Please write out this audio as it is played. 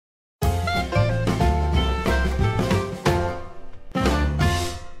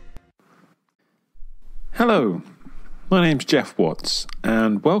Hello, my name's Jeff Watts,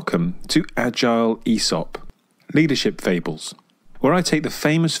 and welcome to Agile Aesop, Leadership Fables, where I take the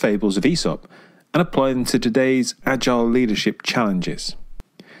famous fables of Aesop and apply them to today's Agile leadership challenges.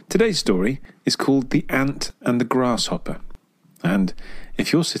 Today's story is called The Ant and the Grasshopper, and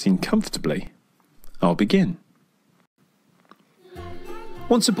if you're sitting comfortably, I'll begin.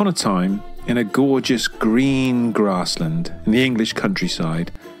 Once upon a time, in a gorgeous green grassland in the English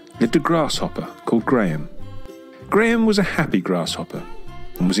countryside, lived a grasshopper called Graham. Graham was a happy grasshopper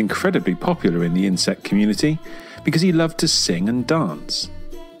and was incredibly popular in the insect community because he loved to sing and dance.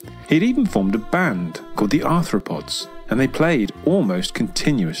 He'd even formed a band called the Arthropods, and they played almost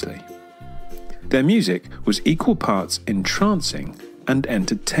continuously. Their music was equal parts entrancing and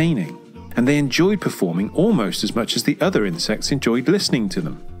entertaining, and they enjoyed performing almost as much as the other insects enjoyed listening to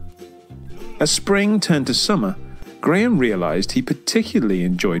them. As spring turned to summer, Graham realised he particularly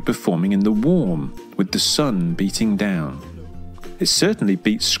enjoyed performing in the warm, with the sun beating down. It certainly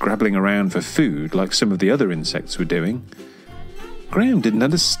beat scrabbling around for food like some of the other insects were doing. Graham didn't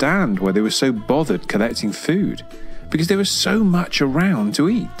understand why they were so bothered collecting food, because there was so much around to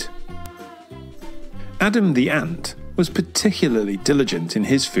eat. Adam the ant was particularly diligent in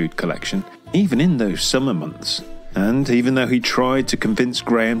his food collection, even in those summer months. And even though he tried to convince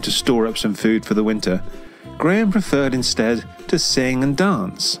Graham to store up some food for the winter, Graham preferred instead to sing and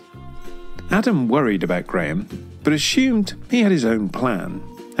dance. Adam worried about Graham, but assumed he had his own plan,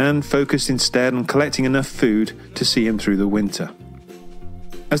 and focused instead on collecting enough food to see him through the winter.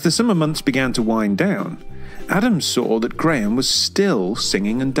 As the summer months began to wind down, Adam saw that Graham was still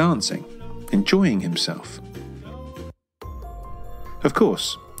singing and dancing, enjoying himself. Of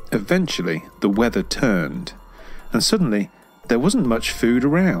course, eventually the weather turned, and suddenly there wasn't much food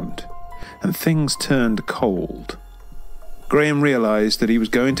around, and things turned cold. Graham realised that he was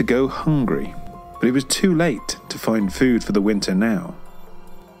going to go hungry, but it was too late to find food for the winter now.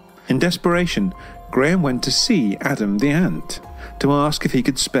 In desperation, Graham went to see Adam the ant to ask if he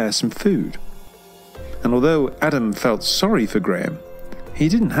could spare some food. And although Adam felt sorry for Graham, he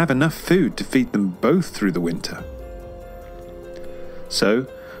didn't have enough food to feed them both through the winter. So,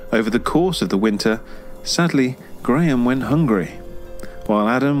 over the course of the winter, sadly, Graham went hungry, while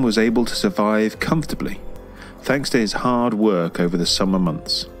Adam was able to survive comfortably, thanks to his hard work over the summer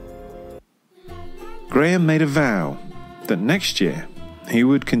months. Graham made a vow that next year he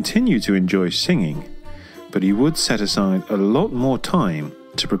would continue to enjoy singing, but he would set aside a lot more time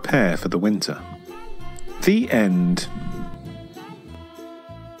to prepare for the winter. The end.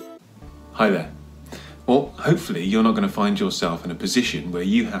 Hi there. Well, hopefully you're not going to find yourself in a position where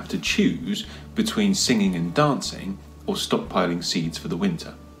you have to choose between singing and dancing or stockpiling seeds for the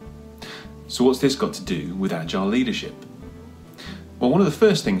winter. So what's this got to do with Agile leadership? Well, one of the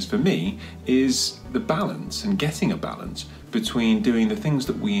first things for me is the balance and getting a balance between doing the things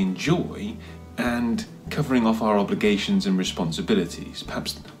that we enjoy and covering off our obligations and responsibilities,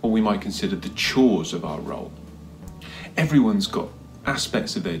 perhaps what we might consider the chores of our role. Everyone's got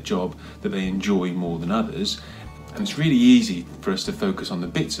aspects of their job that they enjoy more than others, and it's really easy for us to focus on the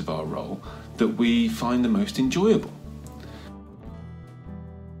bits of our role that we find the most enjoyable.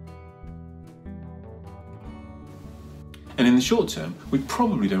 And in the short term, we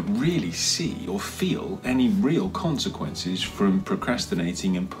probably don't really see or feel any real consequences from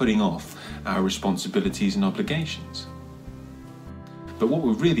procrastinating and putting off our responsibilities and obligations. But what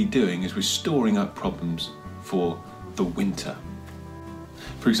we're really doing is we're storing up problems for the winter.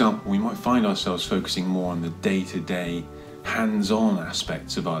 For example, we might find ourselves focusing more on the day-to-day, hands-on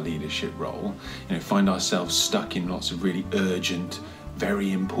aspects of our leadership role, find ourselves stuck in lots of really urgent,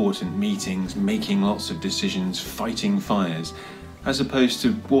 very important meetings, making lots of decisions, fighting fires, as opposed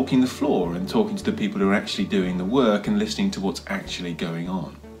to walking the floor and talking to the people who are actually doing the work and listening to what's actually going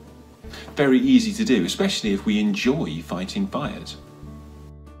on. Very easy to do, especially if we enjoy fighting fires.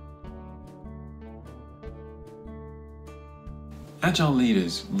 Agile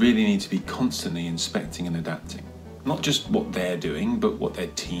leaders really need to be constantly inspecting and adapting. Not just what they're doing, but what their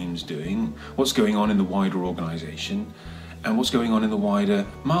team's doing, what's going on in the wider organisation, and what's going on in the wider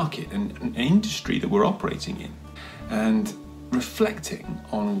market and industry that we're operating in. And reflecting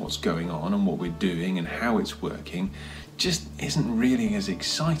on what's going on and what we're doing and how it's working just isn't really as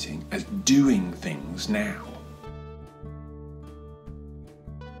exciting as doing things now.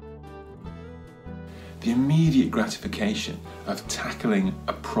 The immediate gratification of tackling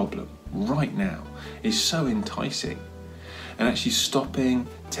a problem right now is so enticing, and actually stopping,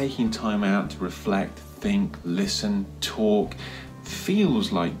 taking time out to reflect, think, listen, talk,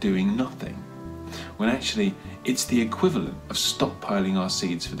 feels like doing nothing, when actually it's the equivalent of stockpiling our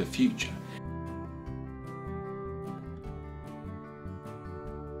seeds for the future.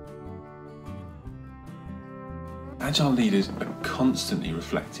 Agile leaders are constantly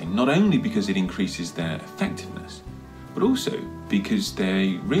reflecting, not only because it increases their effectiveness, but also because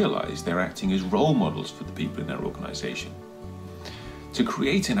they realise they're acting as role models for the people in their organisation. To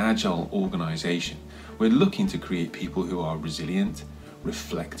create an Agile organisation, we're looking to create people who are resilient,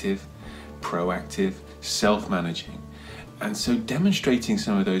 reflective, proactive, self-managing. And so demonstrating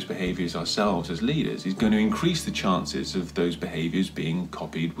some of those behaviours ourselves as leaders is going to increase the chances of those behaviours being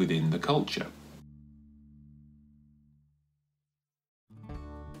copied within the culture.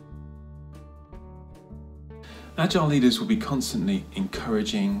 Agile leaders will be constantly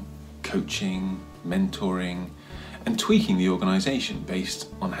encouraging, coaching, mentoring, and tweaking the organisation based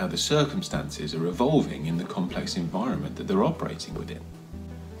on how the circumstances are evolving in the complex environment that they're operating within.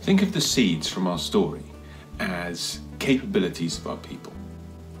 Think of the seeds from our story as capabilities of our people.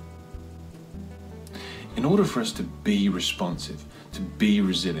 In order for us to be responsive, to be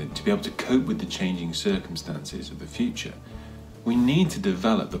resilient, to be able to cope with the changing circumstances of the future, we need to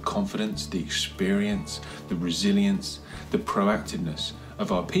develop the confidence, the experience, the resilience, the proactiveness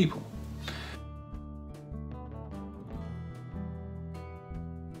of our people.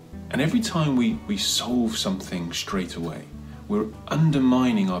 And every time we solve something straight away, we're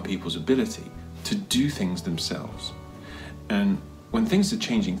undermining our people's ability to do things themselves. And when things are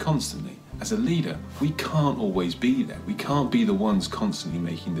changing constantly, as a leader, we can't always be there. We can't be the ones constantly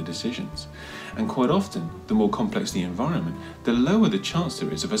making the decisions. And quite often, the more complex the environment, the lower the chance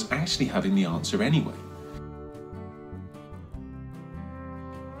there is of us actually having the answer anyway.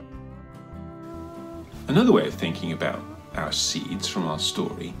 Another way of thinking about our seeds from our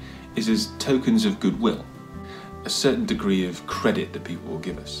story is as tokens of goodwill, a certain degree of credit that people will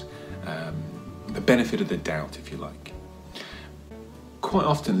give us, the benefit of the doubt, if you like. Quite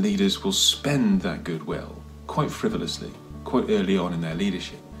often leaders will spend that goodwill quite frivolously, quite early on in their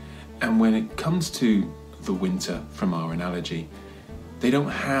leadership. And when it comes to the winter, from our analogy, they don't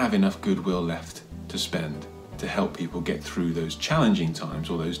have enough goodwill left to spend to help people get through those challenging times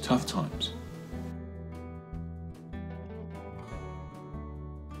or those tough times.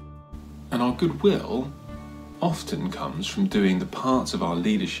 And our goodwill often comes from doing the parts of our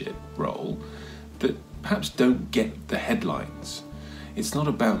leadership role that perhaps don't get the headlines. It's not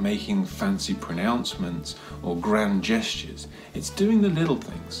about making fancy pronouncements or grand gestures. It's doing the little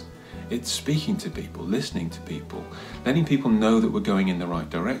things. It's speaking to people, listening to people, letting people know that we're going in the right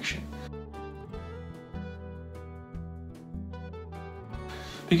direction.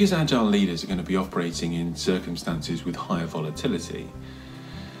 Because Agile leaders are going to be operating in circumstances with higher volatility,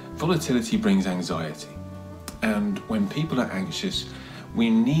 volatility brings anxiety. And when people are anxious, we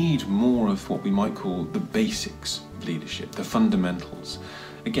need more of what we might call the basics of leadership, the fundamentals.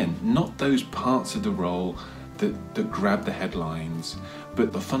 Again, not those parts of the role that grab the headlines,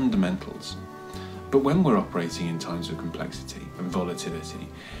 but the fundamentals. But when we're operating in times of complexity and volatility,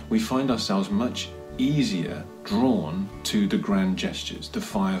 we find ourselves much easier drawn to the grand gestures, the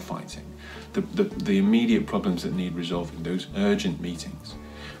firefighting, the immediate problems that need resolving, those urgent meetings,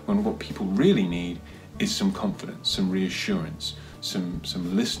 when what people really need is some confidence, some reassurance, some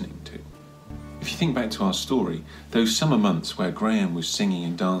listening to. If you think back to our story, those summer months where Graham was singing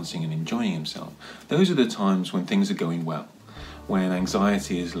and dancing and enjoying himself, those are the times when things are going well, when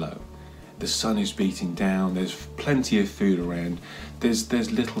anxiety is low, the sun is beating down, there's plenty of food around,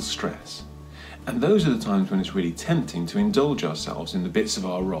 there's little stress. And those are the times when it's really tempting to indulge ourselves in the bits of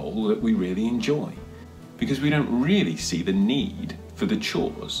our role that we really enjoy, because we don't really see the need for the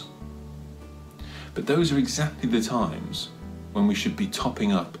chores. But those are exactly the times when we should be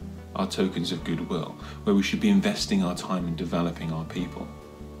topping up our tokens of goodwill, where we should be investing our time in developing our people.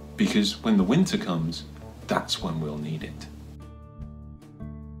 Because when the winter comes, that's when we'll need it.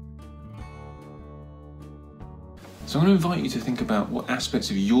 So I'm going to invite you to think about what aspects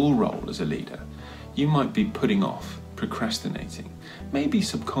of your role as a leader you might be putting off, procrastinating, maybe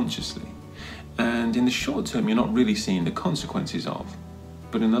subconsciously, and in the short term you're not really seeing the consequences of,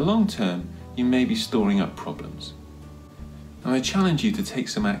 but in the long term you may be storing up problems. And I challenge you to take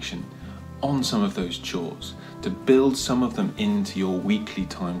some action on some of those chores, to build some of them into your weekly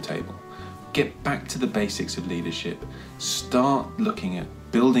timetable. Get back to the basics of leadership, start looking at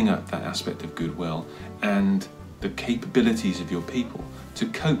building up that aspect of goodwill and the capabilities of your people to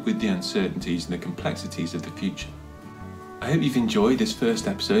cope with the uncertainties and the complexities of the future. I hope you've enjoyed this first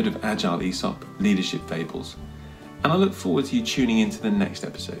episode of Agile Aesop Leadership Fables, and I look forward to you tuning into the next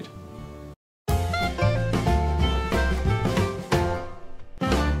episode.